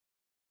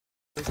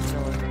Hey,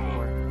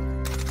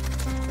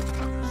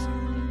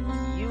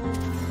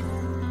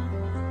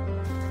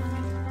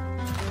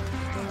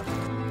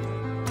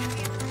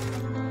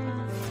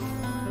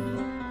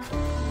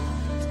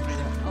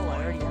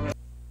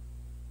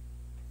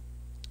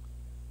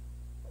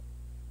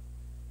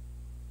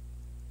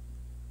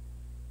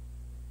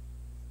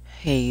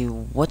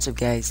 what's up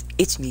guys?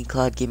 It's me,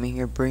 Cloud Gaming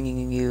here,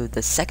 bringing you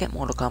the second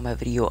Mortal Kombat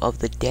video of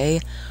the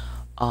day.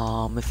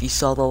 If you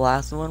saw the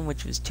last one,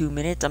 which was 2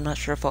 minutes, I'm not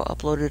sure if I'll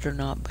upload it or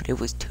not, but it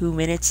was 2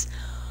 minutes,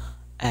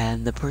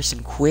 and the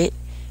person quit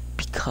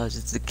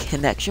because the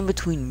connection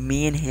between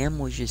me and him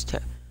was just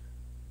Am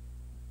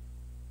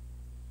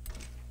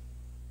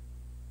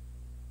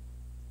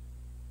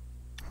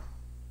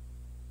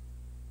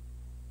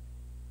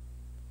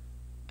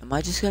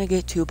I just gonna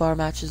get 2-bar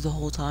matches the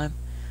whole time?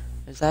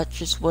 Is that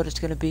just what it's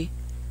gonna be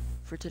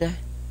for today?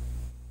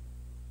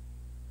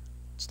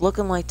 It's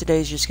looking like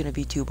today's just gonna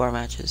be 2-bar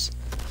matches.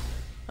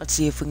 Let's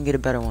see if we can get a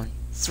better one.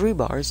 3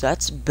 bars,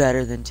 that's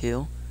better than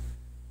 2.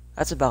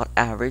 That's about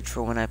average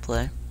for when I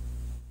play.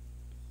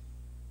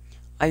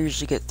 I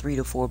usually get 3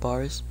 to 4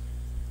 bars.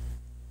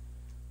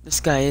 This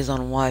guy is on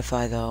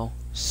Wi-Fi though,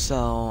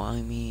 so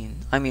I mean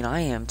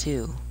I am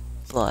too,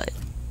 but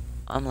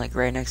I'm like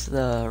right next to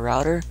the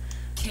router.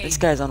 This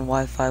guy's on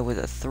Wi-Fi with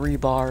a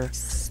 3-bar.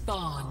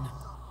 Spawn.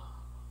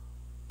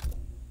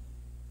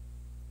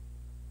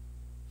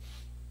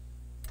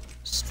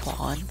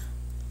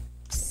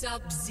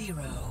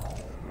 Sub-Zero.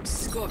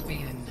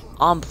 Scorpion.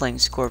 I'm playing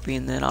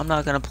Scorpion then. I'm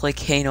not gonna play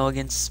Kano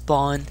against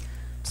Spawn.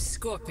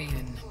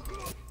 Scorpion.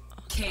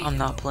 I'm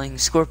not playing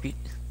Scorpion.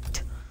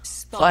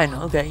 Fine,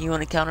 okay, you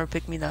wanna counter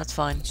pick me, that's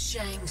fine.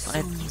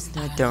 I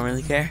don't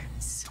really care.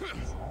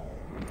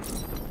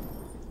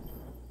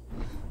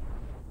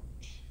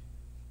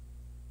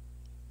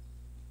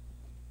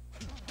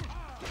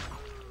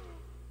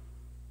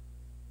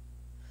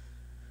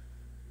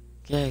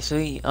 Okay, so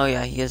he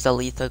has the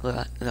lethal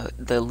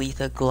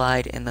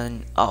glide, and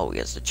then he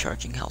has the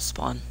charging health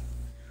spawn.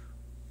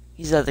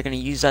 He's either gonna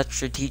use that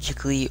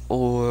strategically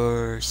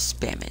or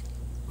spam it.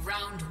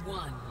 Round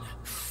 1,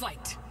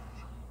 fight.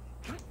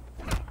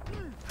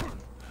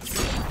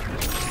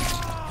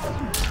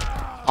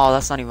 Oh,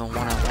 that's not even one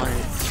I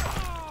wanted.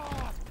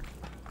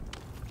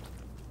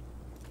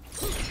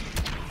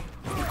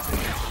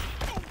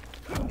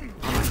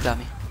 Oh, he got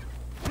me.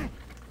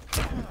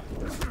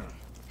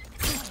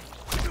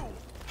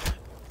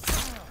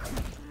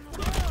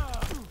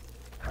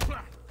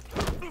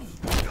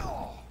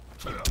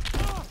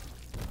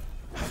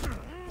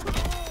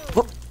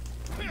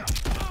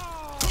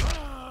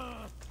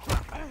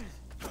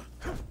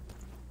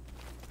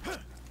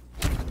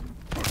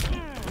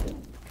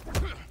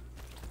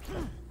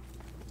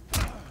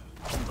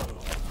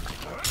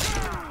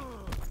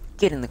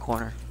 Get in the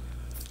corner.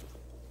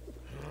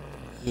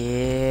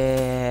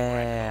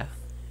 Yeah.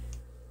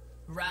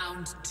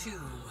 Round 2,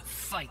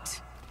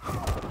 fight. What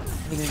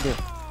are you gonna do?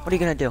 What are you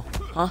gonna do?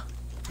 Huh?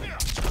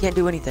 You can't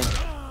do anything.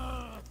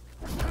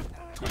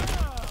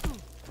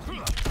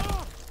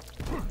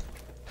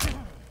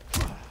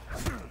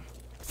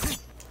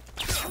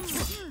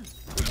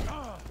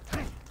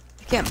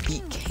 You can't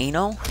beat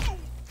Kano?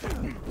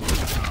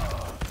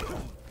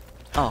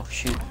 Oh,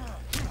 shoot.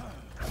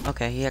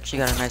 Okay, he actually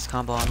got a nice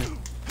combo on me.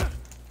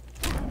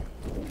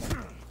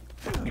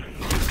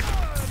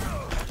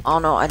 Oh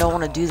no, I don't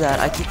want to do that.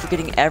 I keep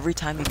forgetting every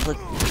time you click.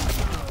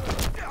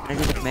 Can I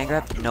do the command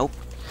grab? Nope.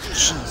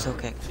 Jeez,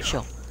 okay.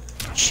 Chill.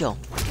 Chill.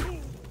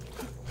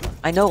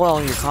 I know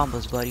all your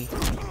combos, buddy.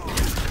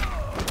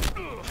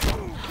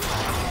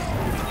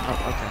 Oh,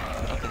 okay.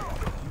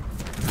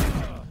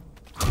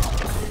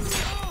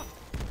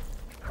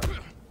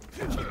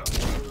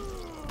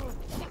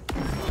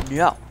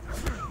 No.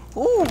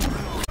 Ooh.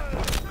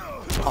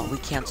 Oh, we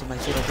canceled my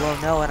fatal blow.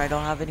 No, and I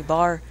don't have any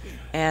bar.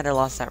 And I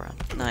lost that round.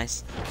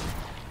 Nice.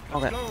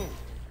 Okay.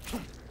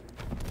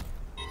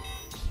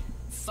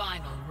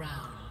 Final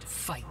round,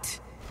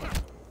 fight.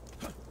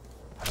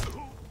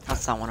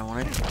 That's not what I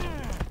wanted.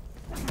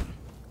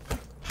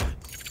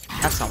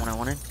 That's not what I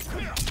wanted.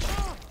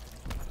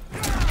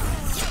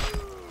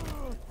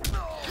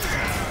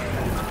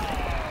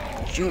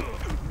 Shoot.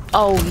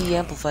 Oh, he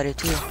amplified it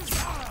too.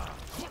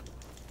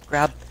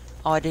 Grab.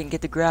 Oh, I didn't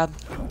get the grab.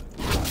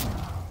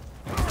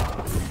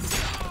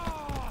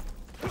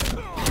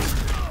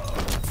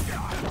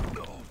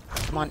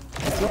 Come on.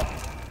 Thank you.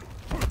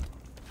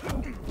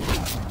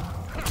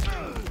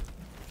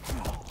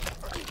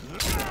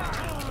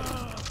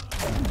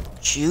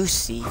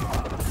 Juicy.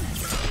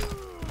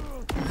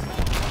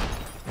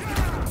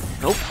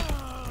 Nope.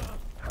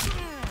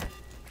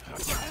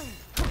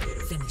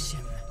 Finish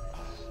him.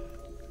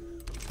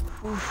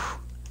 Whew.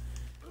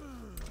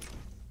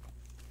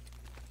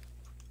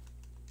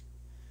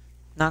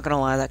 Not gonna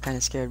lie, that kind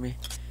of scared me.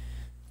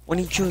 When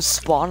he chose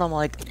spawn, I'm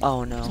like,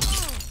 oh no.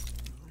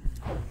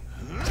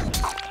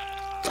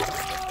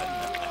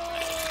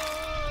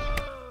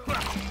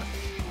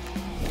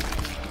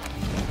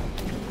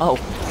 Oh.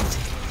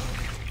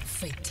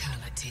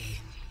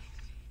 Fatality.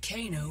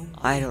 Kano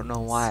I don't know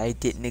why I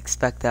didn't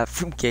expect that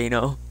from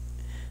Kano.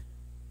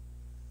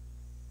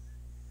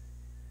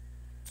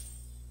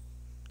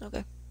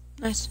 Okay,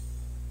 nice.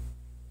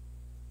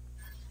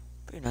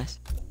 Pretty nice.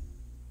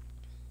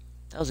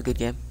 That was a good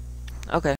game. Okay.